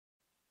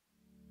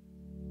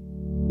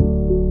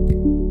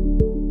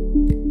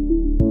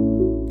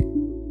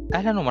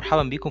أهلا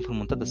ومرحبا بكم في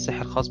المنتدى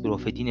الصحي الخاص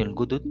بالوافدين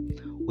الجدد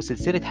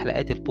وسلسلة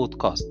حلقات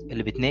البودكاست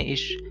اللي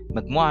بتناقش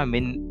مجموعة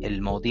من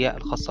المواضيع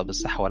الخاصة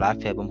بالصحة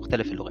والعافية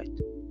بمختلف اللغات.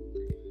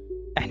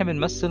 احنا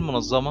بنمثل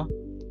منظمة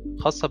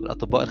خاصة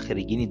بالأطباء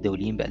الخارجيين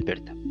الدوليين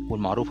بألبرتا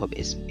والمعروفة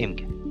باسم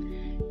إمجا.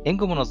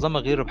 إمجا منظمة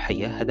غير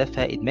ربحية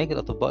هدفها إدماج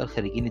الأطباء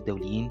الخارجيين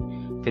الدوليين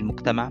في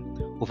المجتمع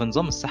وفي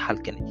نظام الصحة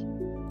الكندي.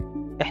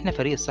 احنا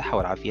فريق الصحة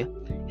والعافية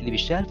اللي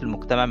بيشتغل في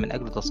المجتمع من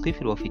أجل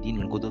تثقيف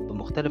الوافدين الجدد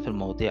بمختلف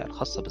المواضيع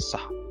الخاصة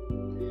بالصحة،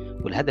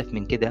 والهدف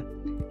من كده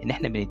إن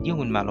إحنا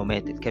بنديهم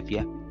المعلومات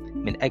الكافية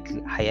من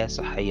أجل حياة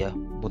صحية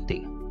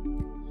منتجة.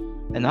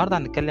 النهاردة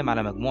هنتكلم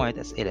على مجموعة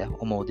أسئلة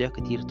ومواضيع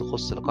كتير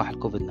تخص لقاح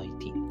الكوفيد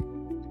 19.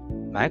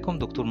 معاكم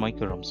دكتور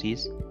مايكل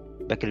رمسيس،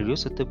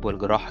 بكالوريوس الطب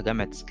والجراحة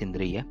جامعة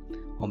اسكندرية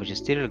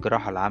وماجستير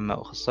الجراحة العامة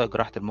وأخصائي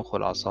جراحة المخ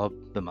والأعصاب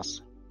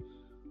بمصر.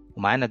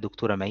 ومعانا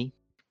الدكتورة مي.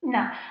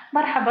 نعم،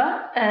 مرحبا.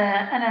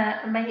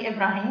 أنا مي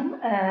إبراهيم،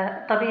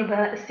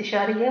 طبيبة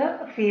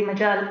استشارية في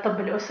مجال طب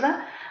الأسرة،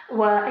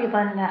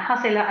 وأيضا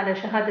حاصلة على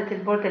شهادة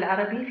البورد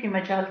العربي في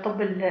مجال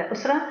طب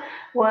الأسرة،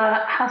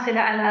 وحاصلة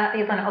على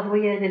أيضا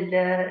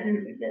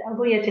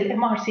عضوية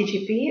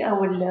MRCGP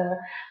أو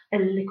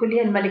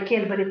الكلية الملكية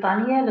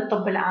البريطانية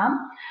للطب العام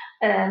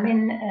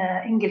من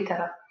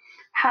إنجلترا.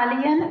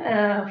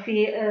 حاليا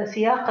في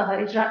سياق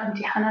إجراء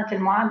امتحانات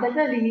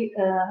المعادلة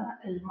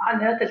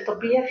للمعادلات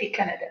الطبية في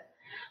كندا.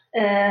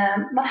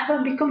 مرحبا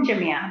بكم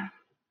جميعا.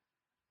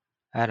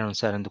 أهلا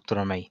وسهلا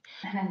دكتورة مي.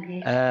 أهلا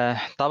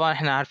بك. طبعا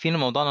احنا عارفين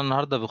موضوعنا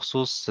النهاردة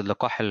بخصوص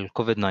لقاح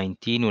الكوفيد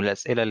 19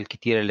 والأسئلة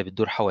الكتيرة اللي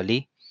بتدور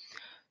حواليه.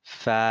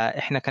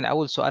 فاحنا كان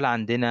أول سؤال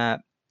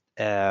عندنا،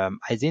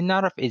 عايزين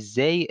نعرف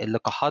ازاي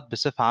اللقاحات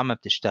بصفة عامة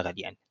بتشتغل.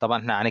 يعني طبعا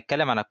احنا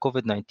هنتكلم عن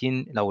الكوفيد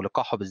 19 لو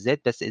لقاحه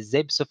بالذات، بس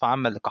ازاي بصفة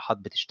عامة اللقاحات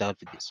بتشتغل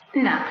في الجسم؟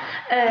 نعم،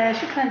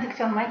 شكرا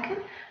دكتور مايكل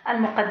على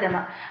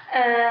المقدمة.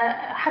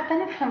 حتى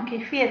نفهم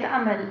كيفية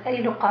عمل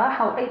أي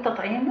لقاح أو أي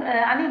تطعيم،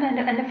 علينا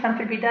أن نفهم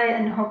في البداية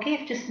أنه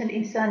كيف جسم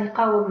الإنسان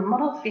يقاوم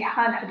المرض في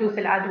حال حدوث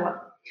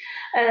العدوى.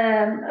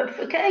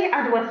 كأي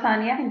عدوى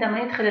ثانية، عندما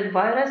يدخل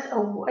الفيروس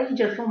أو أي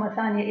جرثومة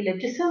ثانية إلى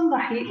الجسم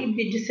راح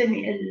يبدأ الجسم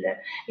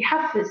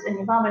يحفز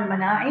النظام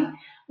المناعي،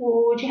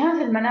 وجهاز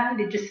المناعي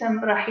للجسم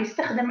راح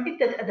يستخدم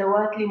عدة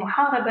أدوات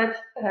لمحاربة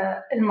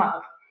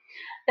المرض.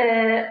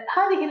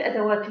 هذه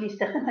الأدوات اللي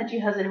يستخدمها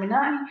الجهاز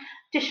المناعي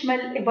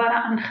تشمل عبارة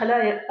عن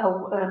خلايا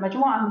أو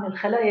مجموعة من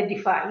الخلايا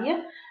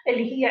الدفاعية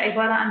اللي هي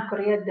عبارة عن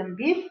كريات دم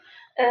بيض.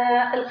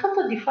 الخط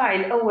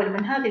الدفاعي الأول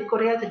من هذه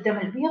كريات الدم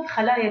البيض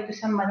خلايا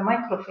تسمى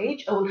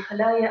الميكروفيج أو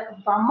الخلايا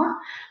الضامة.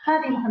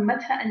 هذه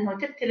مهمتها أنه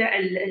تبتلع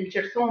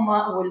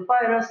الجرثومة أو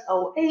الفيروس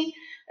أو أي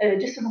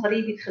جسم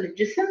غريب يدخل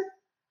الجسم،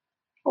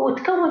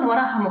 وتكون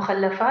وراها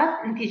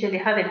مخلفات نتيجة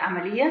لهذه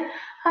العملية.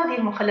 هذه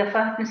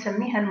المخلفات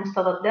نسميها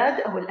المستضدات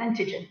أو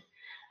الأنتيجين.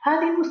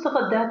 هذه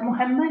المستضدات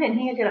مهمة لأن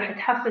هي اللي راح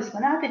تحفز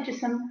مناعة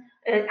الجسم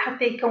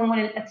حتى يكون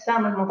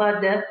الأجسام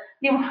المضادة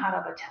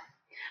لمحاربتها.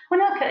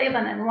 هناك أيضا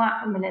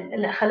أنواع من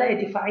الخلايا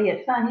الدفاعية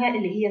الثانية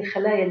اللي هي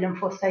الخلايا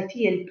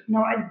الليمفوسايتية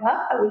نوع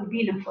الباء أو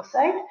البي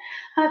ليمفوسايت.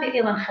 هذه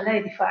أيضا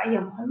خلايا دفاعية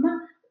مهمة،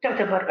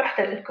 تعتبر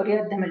إحدى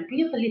الكريات دم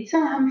البيض اللي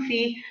تساهم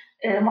في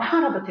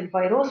محاربة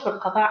الفيروس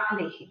والقضاء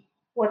عليه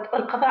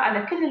والقضاء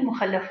على كل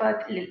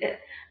المخلفات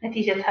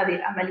نتيجة هذه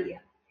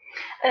العملية.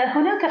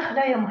 هناك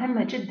خلايا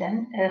مهمة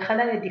جدا،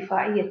 خلايا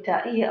الدفاعية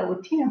التائية أو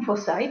التي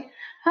ليمفوسايت.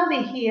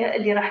 هذه هي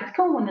اللي راح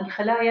تكون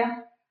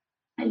الخلايا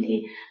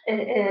اللي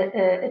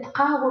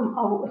تقاوم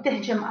أو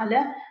تهجم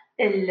على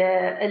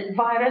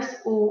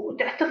الفيروس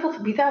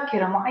وتحتفظ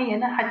بذاكرة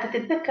معينة حتى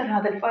تتذكر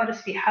هذا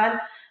الفيروس في حال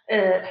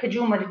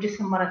هجومه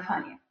للجسم مرة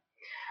ثانية.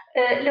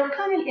 لو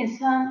كان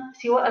الإنسان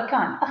سواء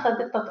كان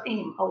أخذ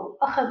التطعيم أو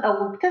أخذ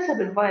أو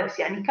اكتسب الفيروس،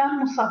 يعني كان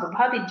مصاب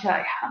بهذه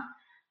الجائحة،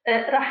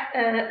 راح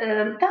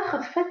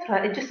تاخذ فترة،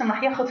 الجسم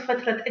راح ياخذ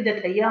فترة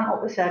عدة أيام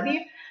أو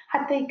أسابيع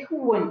حتى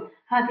يكون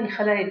هذه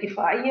الخلايا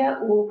الدفاعية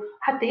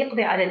وحتى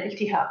يقضي على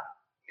الالتهاب.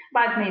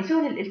 بعد ما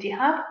يزول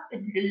الالتهاب،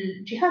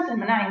 الجهاز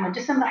المناعي من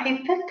الجسم راح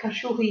يتذكر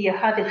شو هي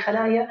هذه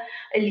الخلايا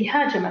اللي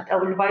هاجمت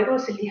أو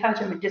الفيروس اللي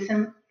هاجم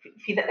الجسم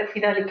في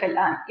ذلك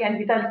الآن، يعني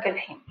في ذلك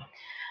الحين.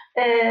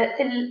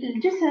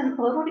 الجسم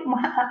ضروري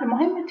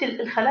مهمة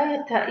الخلايا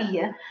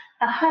التائية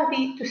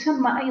هذه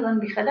تسمى أيضا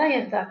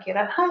بخلايا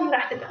الذاكرة. هذه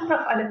راح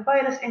تتعرف على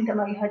الفيروس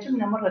عندما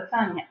يهاجمنا مرة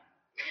ثانية.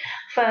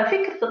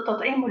 ففكرة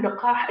التطعيم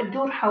واللقاح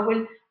تدور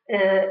حول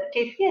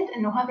كيفية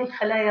أنه هذه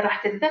الخلايا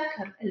راح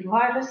تتذكر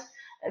الفيروس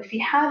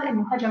في حال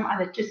أنه هجم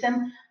على الجسم،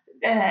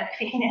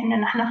 في حين أننا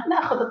نحن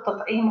نأخذ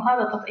التطعيم،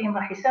 وهذا التطعيم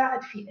راح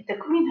يساعد في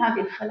تكوين هذه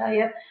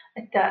الخلايا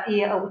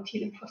التائية أو التي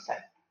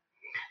ليمفوسايت.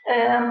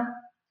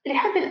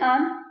 لحد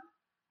الآن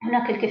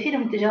هناك الكثير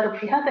من التجارب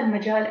في هذا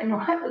المجال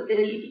أنه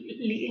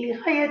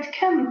لغاية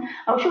كم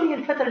أو شو هي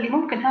الفترة اللي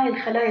ممكن هاي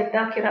الخلايا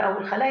الذاكرة أو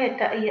الخلايا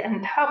التائية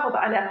أن تحافظ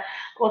على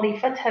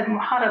وظيفتها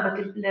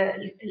بمحاربة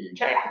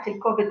جائحة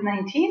الكوفيد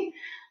 19.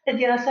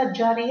 الدراسات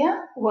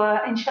جارية،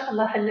 وإن شاء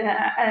الله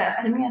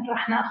علميا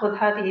راح نأخذ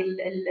هذه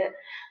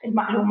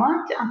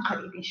المعلومات عن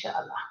قريب إن شاء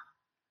الله.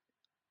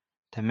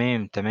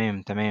 تمام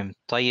تمام تمام.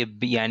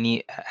 طيب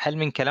يعني هل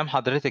من كلام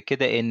حضرتك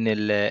كده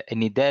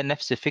ان ده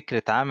نفس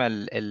فكرة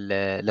عمل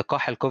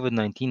لقاح الكوفيد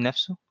 19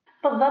 نفسه؟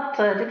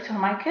 بالضبط دكتور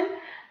مايكل.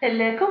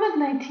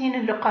 الكوفيد 19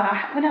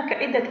 اللقاح، هناك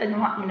عدة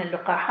أنواع من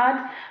اللقاحات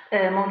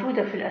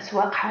موجودة في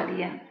الأسواق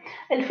حاليا.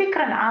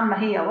 الفكرة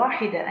العامة هي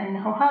واحدة،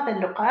 أنه هذا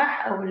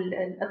اللقاح أو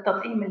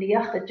التطعيم اللي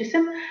ياخذ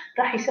الجسم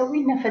راح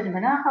يسوي لنا فد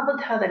مناعة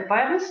ضد هذا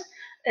الفيروس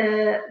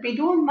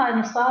بدون ما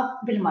نصاب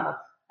بالمرض.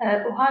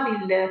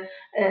 وهذه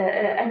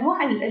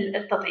أنواع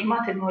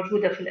التطعيمات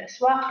الموجودة في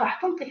الأسواق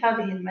راح تنطي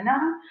هذه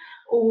المناعة،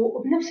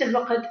 وبنفس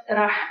الوقت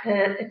راح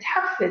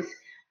تحفز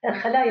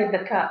خلايا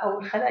الذكاء أو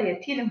الخلايا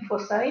التي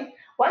ليمفوسايت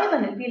وأيضا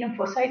البي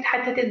ليمفوسايت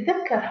حتى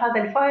تتذكر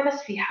هذا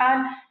الفيروس في حال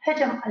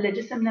هجم على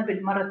جسمنا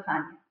بالمرة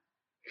الثانية.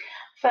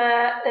 ف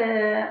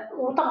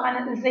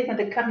وطبعا زي ما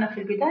ذكرنا في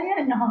البداية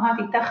أنه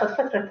هذه تأخذ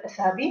فترة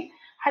أسابيع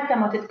حتى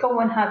ما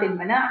تتكون هذه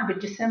المناعة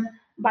بالجسم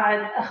بعد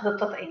أخذ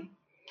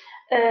التطعيم.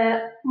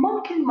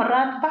 ممكن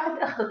مرات بعد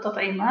أخذ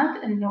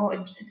التطعيمات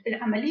أنه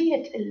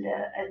عملية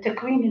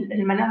تكوين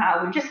المناعة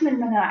أو الجسم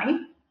المناعي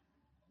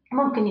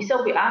ممكن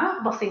يسوي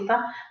أعراض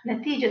بسيطة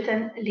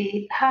نتيجة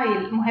لهاي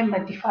المهمة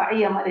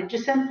الدفاعية مال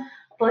الجسم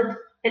ضد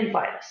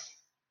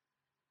الفيروس.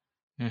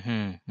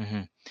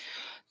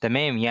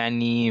 تمام.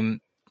 يعني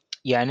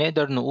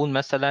نقدر نقول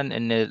مثلا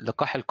ان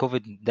لقاح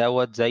الكوفيد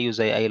دوت زيه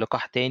زي اي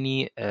لقاح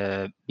تاني،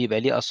 بيبقى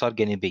ليه اثار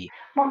جانبية.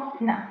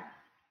 نعم.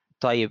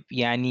 طيب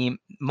يعني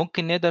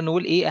ممكن نقدر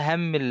نقول ايه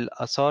اهم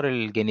الاثار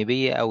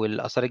الجانبية او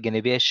الاثار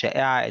الجانبية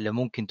الشائعة اللي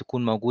ممكن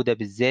تكون موجودة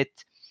بالذات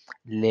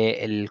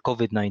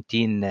للكوفيد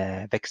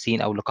 19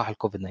 فاكسين او لقاح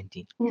الكوفيد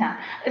 19؟ نعم،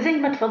 زي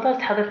ما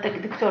تفضلت حضرتك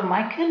دكتور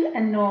مايكل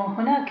أنه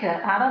هناك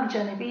أعراض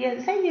جانبية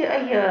زي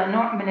أي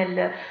نوع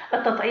من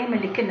التطعيم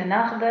اللي كنا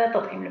ناخذه،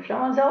 تطعيم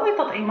الإنفلونزا أو أي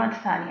تطعيمات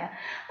ثانية.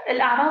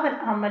 الأعراض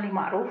العامة اللي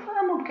معروفة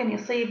ممكن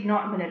يصيب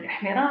نوع من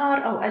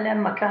الاحمرار أو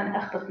ألم مكان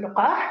أخذ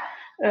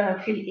اللقاح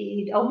في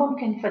الإيد، أو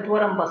ممكن فد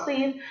ورم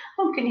بسيط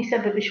ممكن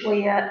يسبب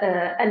شوية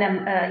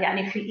ألم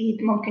يعني في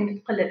الإيد،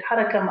 ممكن تقل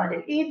الحركة مال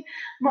الإيد،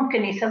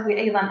 ممكن يسوي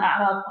أيضا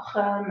أعراض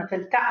أخرى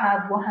مثل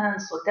تعب، وهن،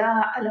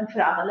 صداع، ألم في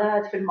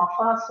العضلات، في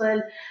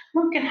المفاصل،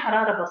 ممكن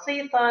حرارة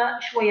بسيطة،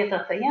 شوية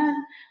غثيان.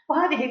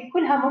 وهذه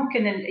كلها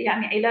ممكن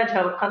يعني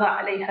علاجها والقضاء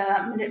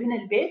عليها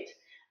من البيت.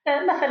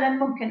 مثلا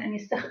ممكن أن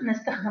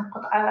نستخدم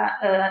قطعة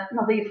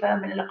نظيفة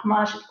من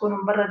القماش تكون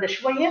مبردة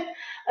شوية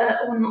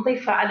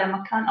ونضيفها على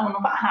مكان أو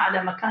نضعها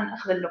على مكان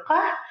أخذ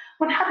اللقاح،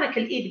 ونحرك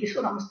الإيد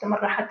بصورة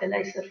مستمرة حتى لا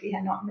يصير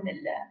فيها نوع من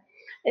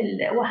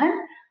الوهن.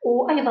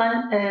 وأيضا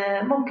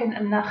ممكن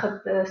أن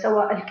ناخذ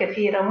سوائل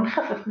كثيرة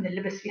ونخفف من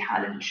اللبس في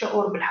حال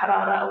الشعور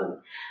بالحرارة أو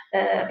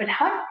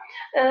بالحر.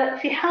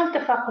 في حال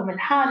تفاقم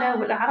الحالة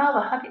والأعراض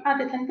هذه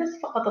عادة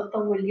بس فقط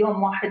تطول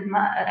يوم واحد،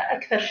 ما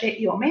أكثر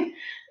شيء يومين.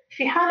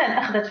 في حال أن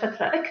أخذت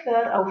فترة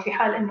أكثر أو في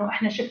حال أنه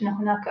إحنا شفنا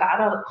هناك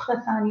أعراض أخرى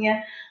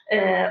ثانية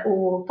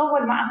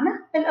وطول معنا،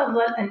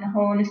 الأفضل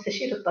أنه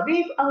نستشير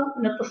الطبيب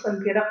أو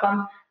نتصل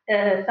برقم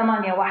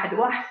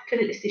 811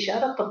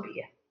 للاستشارة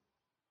الطبية.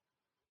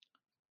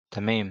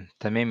 تمام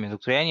تمام يا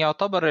دكتور. يعني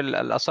يعتبر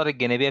الآثار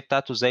الجانبية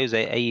بتاعته زيه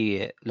زي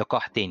أي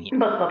لقاح تاني.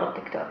 بالضبط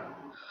دكتور.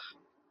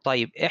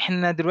 طيب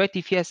احنا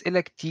دلوقتي في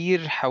أسئلة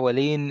كتير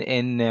حوالين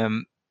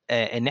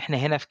إن احنا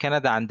هنا في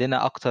كندا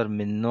عندنا أكتر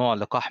من نوع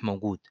لقاح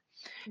موجود.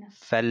 نعم.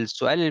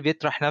 فالسؤال اللي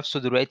بيطرح نفسه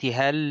دلوقتي،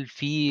 هل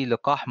في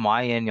لقاح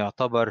معين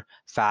يعتبر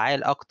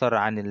فعال أكتر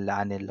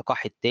عن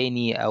اللقاح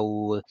التاني،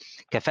 أو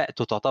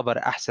كفاءته تعتبر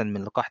أحسن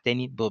من لقاح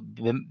تاني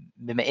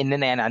بما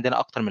إننا يعني عندنا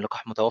أكتر من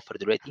لقاح متوفر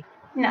دلوقتي؟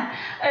 نعم.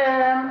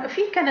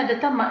 في كندا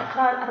تم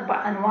إقرار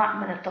 4 أنواع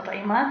من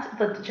التطعيمات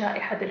ضد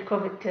جائحة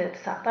الكوفيد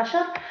 19.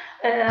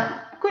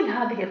 كل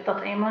هذه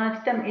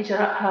التطعيمات تم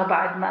إجراءها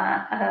بعد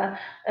ما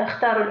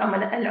اختاروا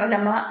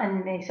العلماء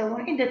أن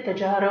يسوون عدة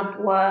تجارب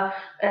و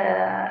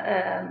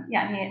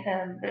يعني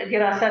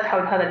دراسات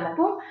حول هذا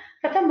الموضوع،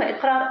 فتم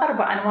إقرار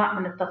 4 أنواع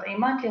من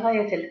التطعيمات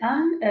لغاية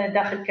الآن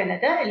داخل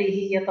كندا،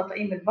 اللي هي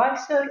تطعيم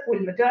الفايزر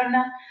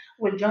والموديرنا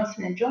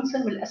والجونسون اند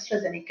جونسون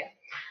والأسترازينيكا.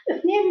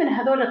 2 من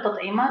هذول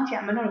التطعيمات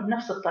يعملون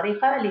بنفس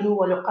الطريقة، اللي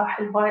هو لقاح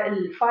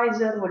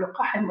الفايزر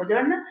ولقاح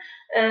الموديرنا.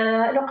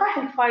 لقاح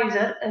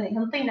الفايزر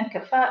ينطينا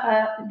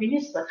كفاءة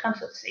بنسبة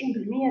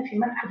 95% في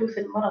منع حدوث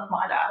المرض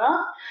مع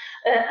الأعراض.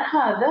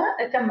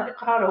 هذا تم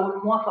إقراره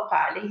والموافقة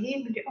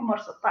عليه بعمر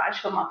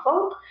 16 فما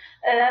فوق.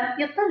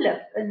 يتطلب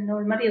أنه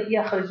المريض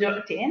ياخذ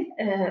جرعتين،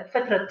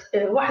 فترة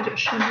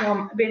 21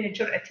 يوم بين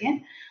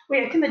الجرعتين،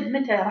 ويعتمد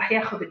متى راح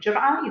ياخذ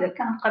الجرعة، إذا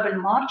كان قبل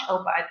مارس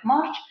أو بعد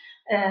مارس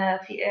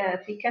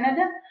في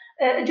كندا.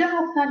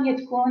 الجرعة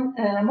الثانية تكون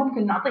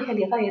ممكن نعطيها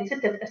لغاية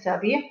 6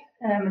 أسابيع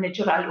من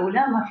الجرعة الأولى،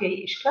 ما في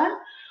أي إشكال.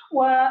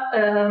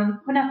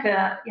 وهناك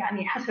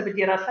يعني حسب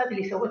الدراسات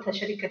اللي سوتها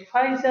شركة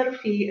فايزر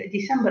في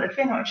ديسمبر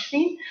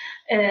 2020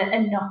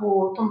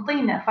 أنه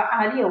تنطينا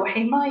فعالية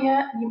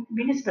وحماية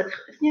بنسبة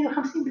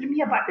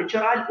 52% بعد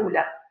الجرعة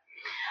الأولى.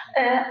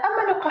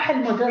 أما لقاح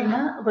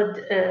الموديرنا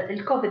ضد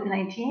الكوفيد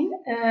 19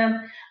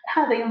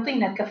 هذا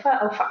يعطينا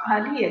كفاءة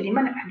وفعالية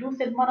لمنع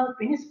حدوث المرض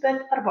بنسبة 94%،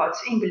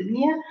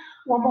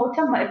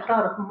 وتم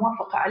إقراره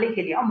وموافقة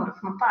عليه لعمر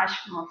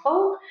 18 فيما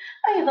فوق.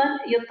 أيضا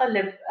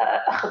يتطلب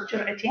أخذ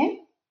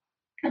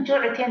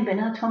الجرعتين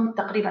بيناتهم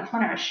تقريبا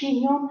 28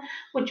 يوم،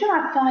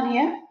 والجرعة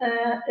الثانية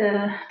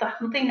راح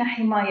تعطينا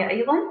حماية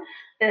أيضا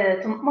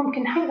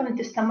ممكن أيضا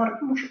تستمر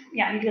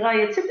يعني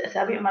لغاية 6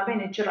 أسابيع ما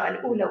بين الجرعة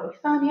الأولى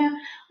والثانية،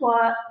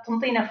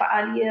 وتعطينا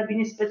فعالية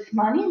بنسبة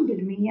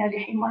 80%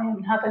 لحماية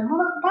من هذا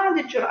المرض بعد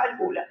الجرعة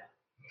الأولى.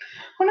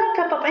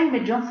 هناك تطعيم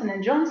الجونسون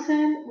اند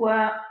جونسون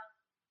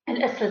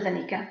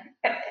والأسترازينيكا.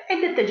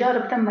 عدة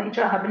تجارب تم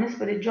إجراءها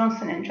بالنسبة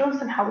للجونسون اند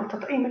جونسون حول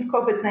تطعيم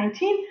الكوفيد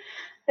 19.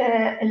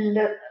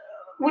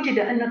 وجد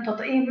أن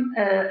التطعيم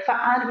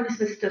فعال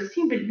بنسبة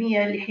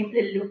 66%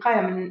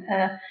 للوقاية من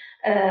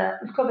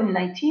الكوفيد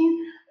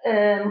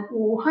 19،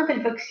 وهذا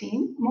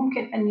الفاكسين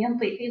ممكن أن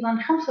ينطي أيضا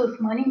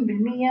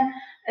 85%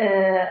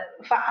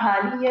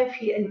 فعالية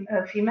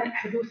في منع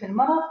حدوث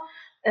المرض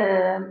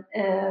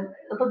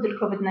ضد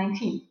الكوفيد 19.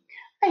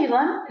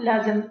 أيضا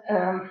لازم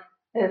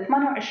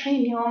 28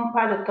 يوم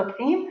بعد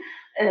التطعيم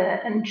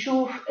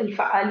نشوف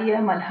الفعالية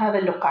مال هذا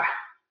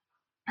اللقاح.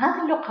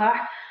 هذا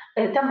اللقاح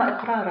تم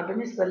إقراره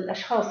بالنسبة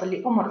للأشخاص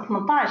اللي عمر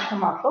 18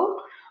 فما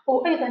فوق،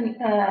 وأيضا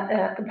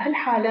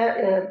بهالحالة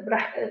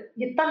راح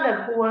يتطلب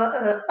هو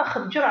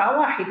أخذ جرعة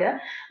واحدة،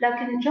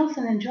 لكن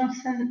جونسون اند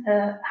جونسون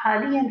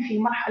حاليا في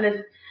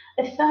مرحلة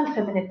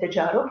الثالثة من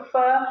التجارب،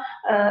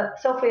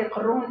 فسوف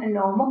يقررون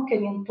أنه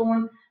ممكن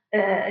ينطون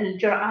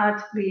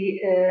الجرعات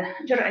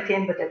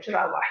بجرعتين بدل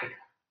جرعة واحدة.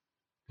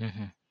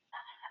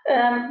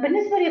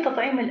 بالنسبة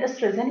لتطعيم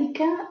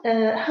الأسترازينيكا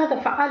هذا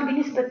فعال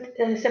بنسبة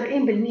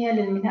 70%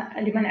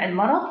 لمنع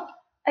المرض.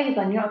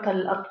 أيضا يعطى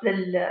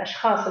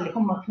للأشخاص اللي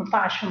هم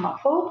 18 فما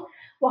فوق،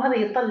 وهذا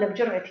يتطلب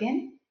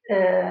جرعتين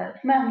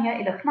 8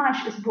 إلى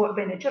 12 أسبوع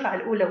بين الجرعة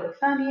الأولى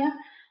والثانية.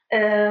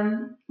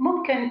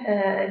 ممكن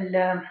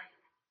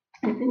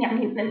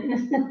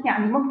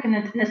يعني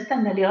ممكن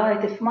نستنى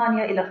لغاية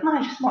 8 إلى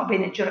 12 أسبوع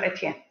بين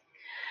الجرعتين.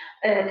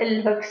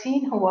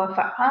 الفاكسين هو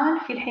فعال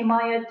في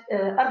حماية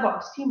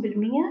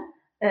 64%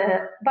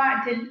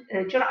 بعد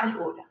الجرعة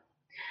الأولى،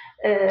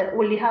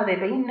 واللي هذا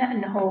يبين لنا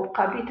أنه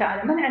قابليته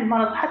على منع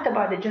المرض حتى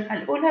بعد الجرعة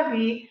الأولى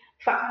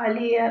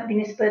بفعالية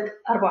بنسبة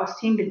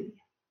 64%.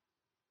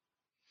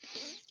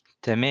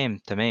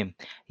 تمام.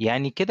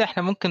 يعني كده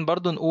احنا ممكن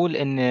برضو نقول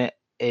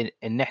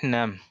ان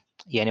احنا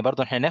يعني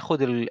برضو احنا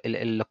ناخد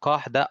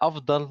اللقاح ده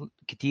افضل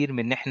كتير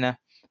من ان احنا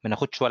ما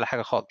ناخدش ولا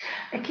حاجة خالص.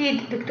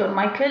 أكيد دكتور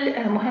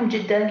مايكل، مهم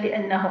جدا،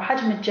 لأنه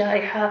حجم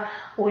الجائحة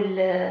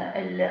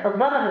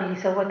والضرر اللي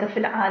سوته في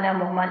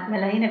العالم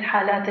وملايين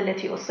الحالات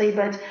التي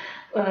أصيبت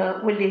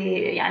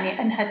واللي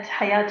يعني أنهت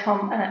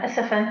حياتهم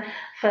أسفا،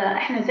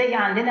 فإحنا زي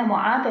عندنا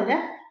معادلة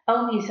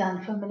أو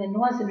ميزان، فمن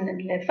نوازن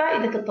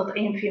فائدة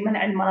التطعيم في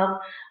منع المرض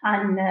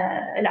عن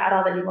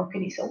الأعراض اللي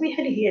ممكن يسويها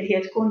اللي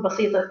هي تكون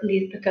بسيطة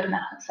اللي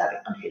ذكرناها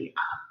سابقا في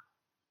اللقاء.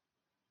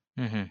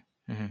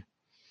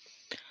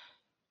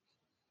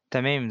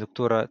 تمام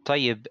دكتورة.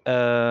 طيب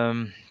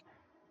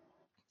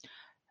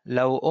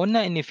لو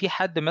قلنا ان في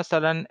حد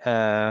مثلا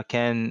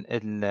كان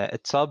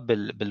اتصاب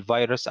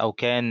بالفيروس او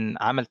كان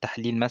عمل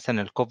تحليل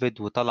مثلا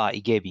الكوفيد وطلع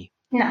ايجابي،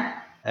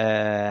 نعم.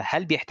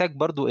 هل بيحتاج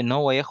برضو ان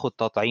هو ياخد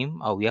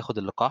تطعيم او ياخد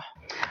اللقاح؟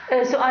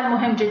 سؤال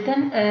مهم جدا.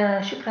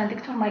 شكرا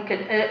دكتور مايكل.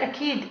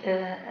 أكيد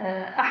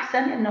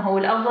أحسن أنه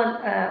الأفضل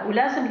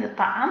ولازم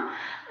يطعم،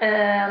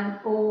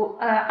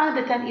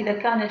 وعادة إذا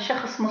كان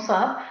الشخص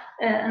مصاب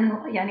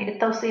يعني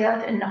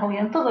التوصيات أنه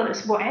ينتظر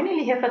أسبوعين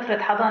اللي هي فترة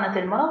حضانة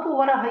المرض،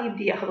 ووراها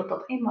يبدي يأخذ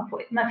التطعيم،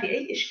 ما في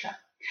أي إشكال.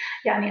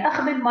 يعني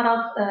أخذ المرض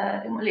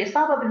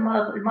الإصابة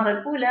بالمرض المرة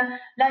الأولى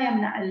لا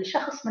يمنع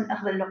الشخص من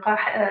أخذ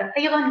اللقاح،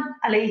 أيضا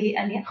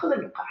عليه أن يأخذ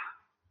اللقاح.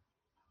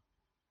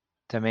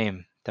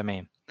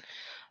 تمام.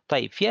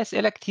 طيب في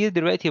أسئلة كتير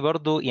دلوقتي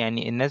برضو،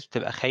 يعني الناس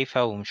بتبقى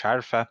خايفة ومش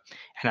عارفة.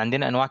 احنا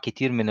عندنا أنواع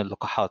كتير من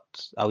اللقاحات،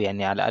 أو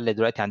يعني على الأقل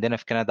دلوقتي عندنا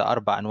في كندا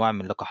 4 أنواع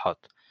من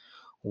اللقاحات،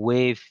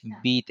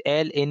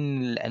 وبيتقال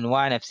إن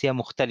الأنواع نفسها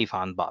مختلفة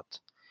عن بعض.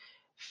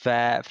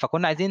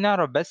 فكنا عايزين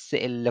نعرف بس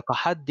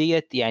اللقاحات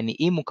ديت يعني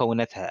إيه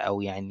مكوناتها،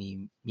 أو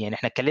يعني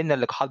احنا اتكلمنا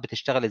اللقاحات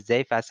بتشتغل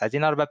إزاي، بس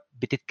عايزين نعرف بقى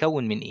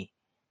بتتكون من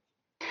إيه.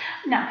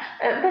 نعم.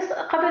 بس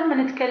قبل ما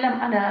نتكلم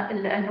عن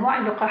أنواع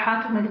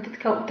اللقاحات ومن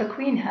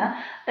تكوينها،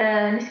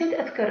 نسيت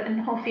أذكر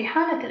أنه في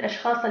حالة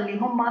الأشخاص اللي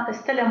هم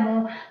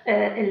استلموا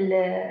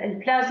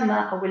البلازما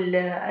أو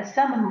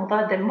الأجسام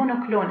المضادة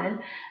المونوكلونال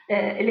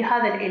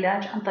لهذا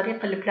العلاج عن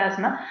طريق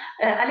البلازما،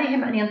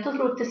 عليهم أن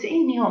ينتظروا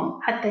 90 يوم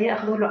حتى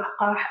يأخذوا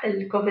لقاح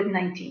الكوفيد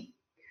 19.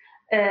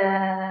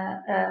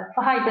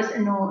 فهاي بس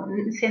انه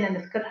نسينا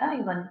نذكرها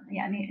ايضا،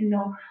 يعني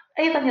انه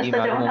ايضا دي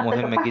يستطيعون معلومة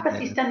اخذ مهمة اللقاح بس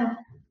جدا. يستنوا.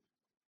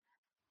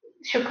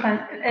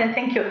 شكرا.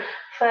 ثانك يو.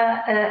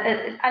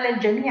 فعلى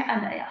الجميع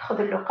أن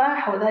يأخذ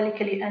اللقاح،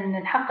 وذلك لأن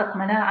نحقق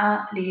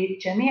مناعة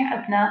لجميع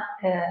أبناء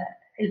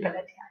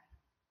البلد يعني.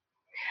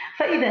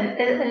 فإذا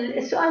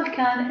السؤال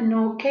كان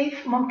أنه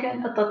كيف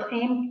ممكن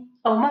التطعيم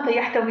أو ماذا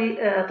يحتوي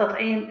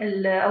تطعيم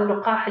أو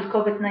لقاح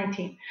الكوفيد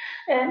 19.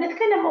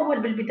 نتكلم أول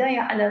بالبداية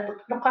على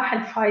لقاح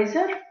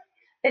الفايزر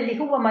اللي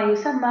هو ما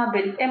يسمى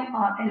بالام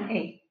ار ان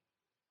اي.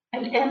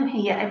 الام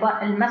هي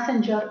عبارة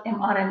الماسنجر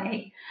ام ار ان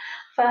اي.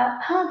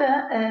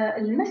 فهذا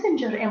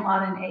الماسنجر ام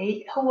ار ان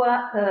اي هو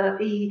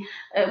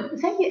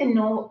زي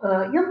انه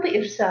ينطي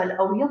ارسال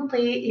او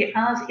ينطي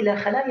ايعاز الى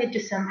خلايا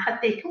الجسم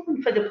حتى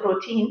يكون فد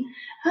بروتين.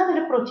 هذا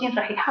البروتين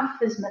راح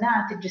يحفز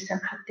مناعه الجسم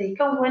حتى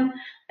يكون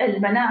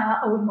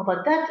المناعه او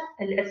المضادات،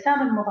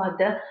 الاجسام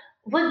المضاده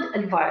ضد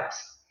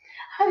الفيروس.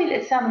 هذه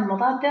الاجسام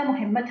المضاده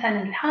مهمتها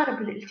ان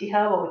تحارب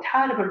الالتهاب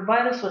وتحارب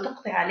الفيروس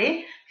وتقضي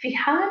عليه في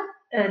حال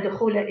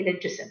دخوله الى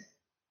الجسم.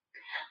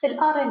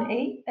 الار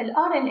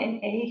ان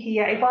اي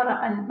هي عباره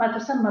عن ما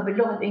تسمى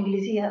باللغه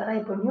الانجليزيه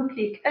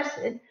ريبونيوكليك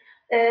اسيد.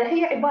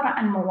 هي عباره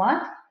عن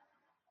مواد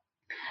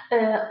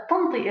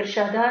تنطي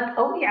ارشادات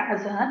او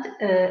اعازات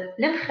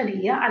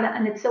للخليه على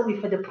ان تسوي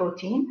فد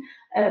بروتين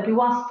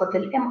بواسطه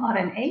الام ار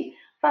ان اي.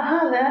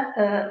 فهذا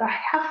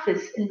راح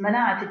يحفز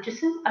المناعه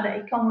الجسم على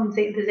يكون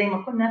زي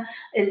ما قلنا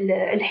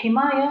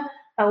الحمايه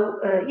او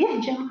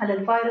يهجم على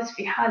الفيروس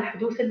في حال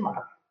حدوث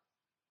المرض.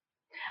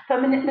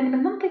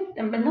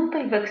 من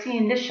ننطي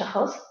الفاكسين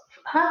للشخص،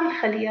 هذه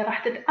الخلية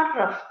راح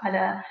تتعرف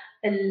على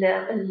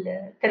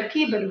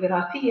التركيبة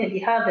الوراثية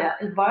لهذا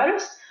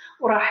الفيروس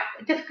وراح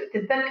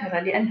تتذكره،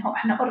 لأنه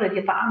احنا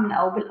اوريدي طعمنا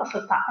أو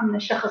بالأصل طعمنا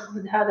الشخص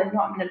ضد هذا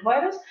النوع من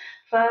الفيروس.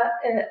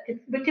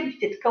 فبتبدي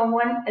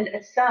تتكون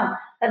الأجسام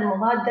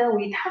المضادة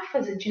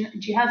ويتحفز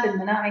الجهاز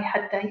المناعي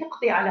حتى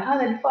يقضي على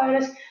هذا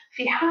الفيروس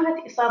في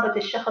حالة إصابة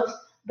الشخص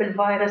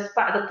بالفيروس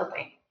بعد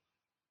التطعيم.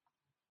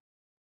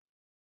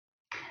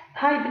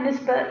 هاي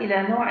بالنسبة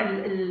إلى نوع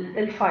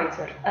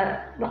الفايزر،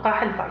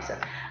 لقاح الفايزر.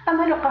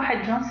 أما لقاح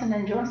جونسون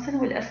اند جونسون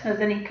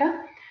والأسترازينيكا،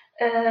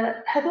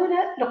 هذول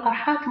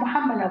لقاحات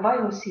محملة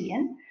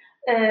فيروسيا،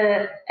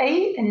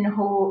 أي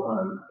أنه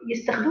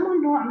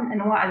يستخدمون نوع من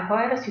أنواع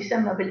الفيروس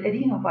يسمى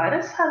بالأدينو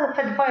فيروس.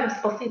 هذا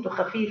فيروس بسيط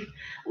وخفيف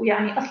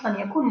ويعني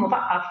أصلا يكون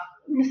مضعف،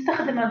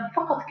 نستخدمه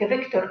فقط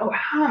كفيكتور أو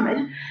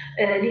حامل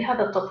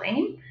لهذا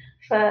التطعيم.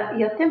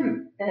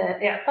 فيتم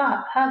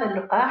إعطاء هذا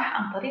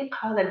اللقاح عن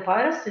طريق هذا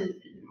الفيروس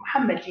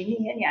المحمل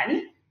جينيا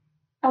يعني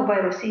أو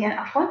فيروسيا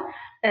عفوا.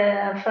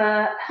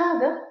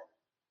 فهذا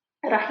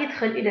راح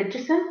يدخل إلى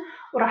الجسم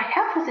وراح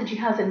يحفز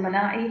الجهاز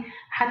المناعي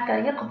حتى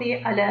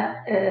يقضي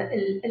على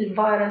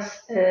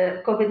الفيروس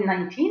كوفيد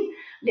 19،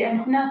 لأن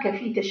هناك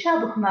في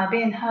تشابه ما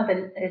بين هذا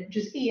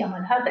الجزئية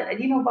من هذا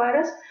الأدينو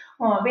فيروس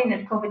وما بين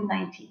الكوفيد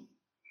 19.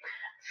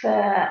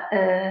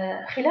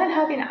 فخلال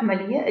هذه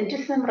العملية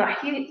الجسم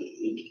راح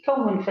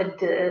يكون فد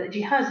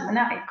جهاز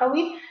مناعي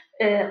قوي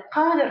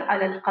قادر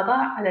على القضاء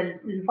على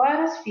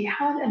الفيروس في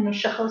حال أن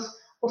الشخص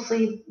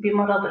أصيب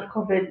بمرض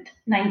الكوفيد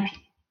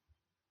 19.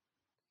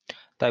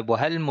 طيب،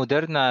 وهل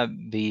موديرنا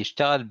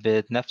بيشتغل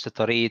بنفس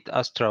طريقة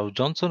أسترا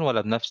وجونسون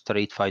ولا بنفس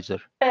طريقة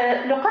فايزر؟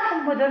 لقاح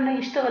الموديرنا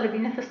يشتغل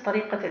بنفس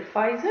طريقة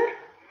الفايزر،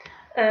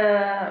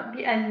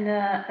 بأن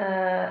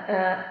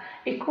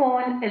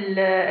يكون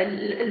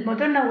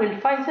الموديرنا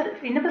والفايزر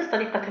في نفس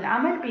طريقة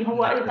العمل،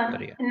 هو أيضا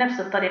نفس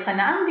الطريقة.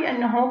 نعم،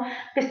 بأنه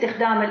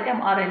باستخدام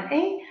الام ار ان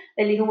اي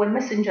اللي هو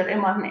المسنجر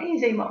ام ار ان اي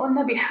زي ما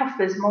قلنا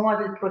بيحفز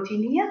مواد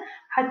البروتينية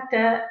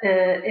حتى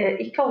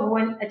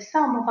يكون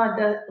أجسام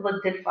مضادة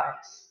ضد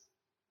الفيروس.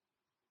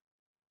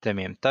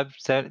 تمام. طب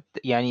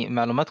يعني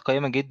معلومات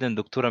قيمة جدا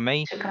دكتورة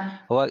مي. شكرا.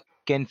 هو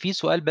كان في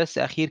سؤال بس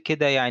أخير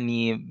كده،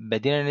 يعني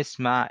بدينا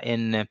نسمع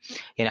إن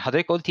يعني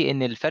حضرتك قلتي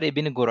إن الفرق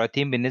بين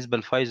الجرعتين بالنسبة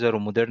لفايزر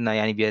وموديرنا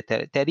يعني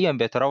تقريبا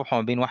بيتراوحوا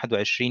ما بين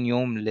 21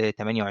 يوم ل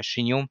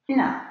 28 يوم.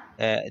 نعم.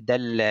 ده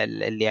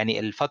يعني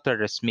الفترة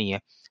الرسمية.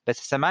 بس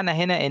سمعنا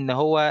هنا إن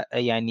هو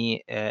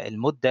يعني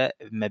المدة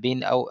ما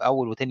بين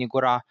أول وتاني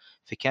جرعة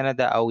في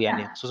كندا أو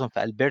يعني نعم. خصوصا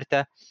في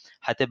ألبرتا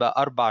هتبقى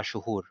 4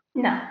 شهور.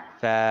 نعم.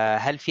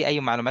 فهل في أي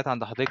معلومات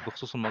عند حضرتك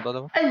بخصوص الموضوع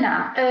ده؟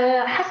 نعم،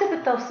 حسب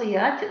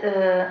التوصيات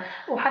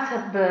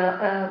وحسب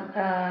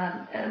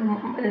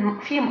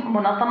في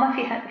منظمة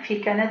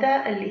في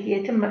كندا اللي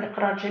هي يتم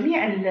إقرار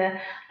جميع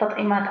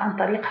التطعيمات عن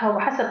طريقها،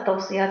 وحسب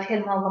توصيات هي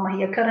المنظمة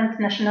هي Current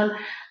National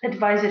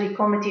Advisory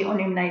Committee on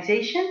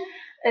Immunization.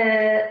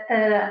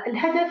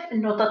 الهدف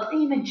أنه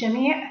تطعيم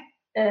الجميع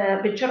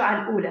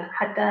بالجرعة الأولى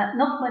حتى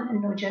نضمن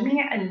أنه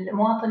جميع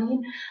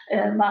المواطنين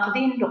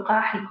ماخذين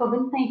لقاح الكوفيد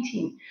 19.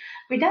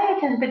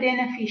 بداية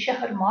بدينا في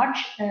شهر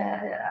مارس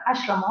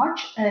 10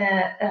 مارس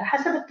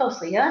حسب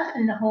التوصيات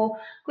أنه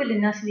كل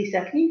الناس اللي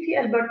ساكنين في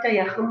ألبرتا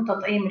ياخذون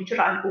تطعيم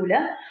الجرعة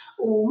الأولى،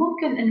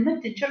 وممكن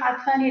نمد الجرعة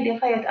الثانية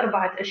لغاية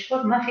 4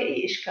 أشهر، ما في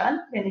أي إشكال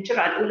بين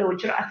الجرعة الأولى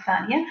والجرعة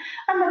الثانية.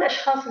 أما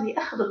الأشخاص اللي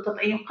أخذوا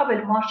التطعيم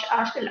قبل مارس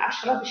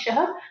 10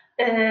 بالشهر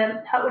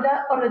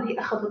هؤلاء already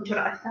أخذوا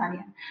الجرعة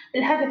الثانية.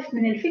 الهدف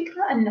من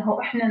الفكرة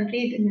أنه إحنا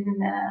نريد أن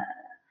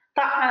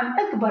طعم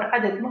أكبر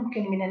عدد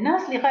ممكن من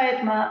الناس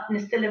لغاية ما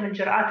نستلم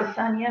الجرعات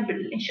الثانية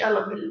إن شاء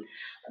الله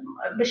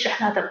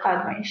بالشحنات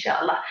القادمة إن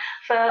شاء الله.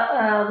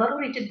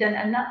 فضروري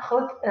جدا أن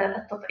نأخذ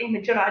التطعيم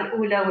الجرعة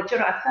الأولى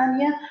والجرعة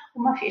الثانية،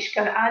 وما في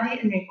إشكال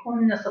عادي أنه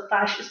يكون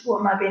 16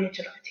 أسبوع ما بين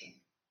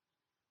الجرعتين.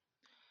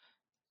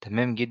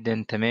 تمام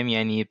جدا، تمام.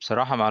 يعني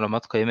بصراحة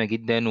معلومات قيمة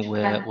جدا،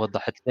 شكرا.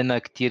 ووضحت لنا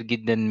كتير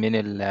جدا من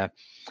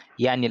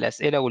يعني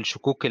الأسئلة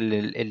والشكوك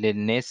اللي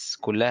الناس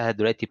كلها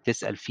دلوقتي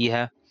بتسأل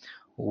فيها.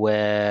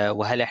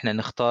 وهل احنا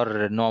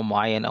نختار نوع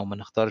معين او ما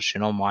نختارش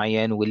نوع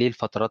معين، وليه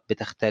الفترات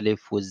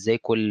بتختلف، وازاي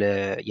كل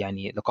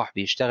يعني لقاح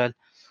بيشتغل.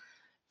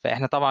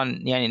 فاحنا طبعا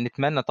يعني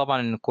نتمنى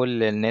طبعا ان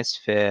كل الناس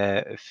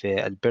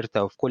في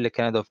البرتا وفي كل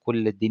كندا وفي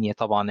كل الدنيا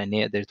طبعا ان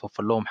يقدر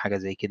يتوفر لهم حاجة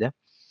زي كده.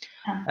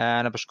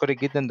 انا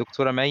بشكرك جدا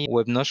دكتورة مي،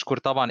 وبنشكر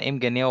طبعا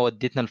إمجا ان هي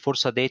ودتنا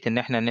الفرصة ديت ان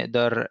احنا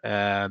نقدر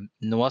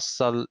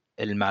نوصل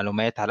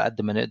المعلومات على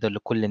قد ما نقدر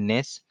لكل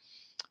الناس،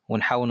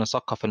 ونحاول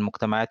نثقف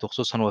المجتمعات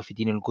وخصوصا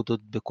الوافدين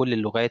الجدد بكل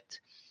اللغات.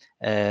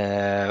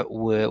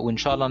 وإن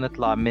شاء الله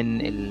نطلع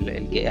من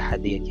الجائحة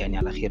ديت يعني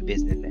على خير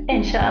بإذن الله.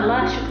 إن شاء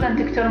الله. شكرا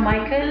دكتور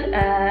مايكل.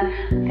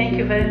 thank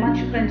you very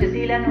much. شكرا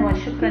جزيلا،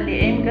 وشكرا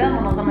لإيمجا،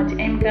 منظمة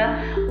إيمجا،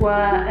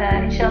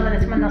 وإن شاء الله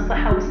نتمنى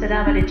الصحة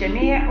والسلامة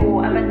للجميع،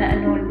 وأملنا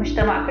أنه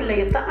المجتمع كله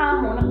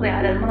يطعم ونقضي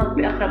على المرض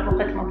بأقرب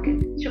وقت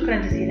ممكن. شكرا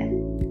جزيلا.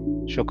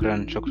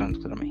 شكرا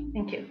دكتورة مي.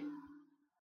 Thank you.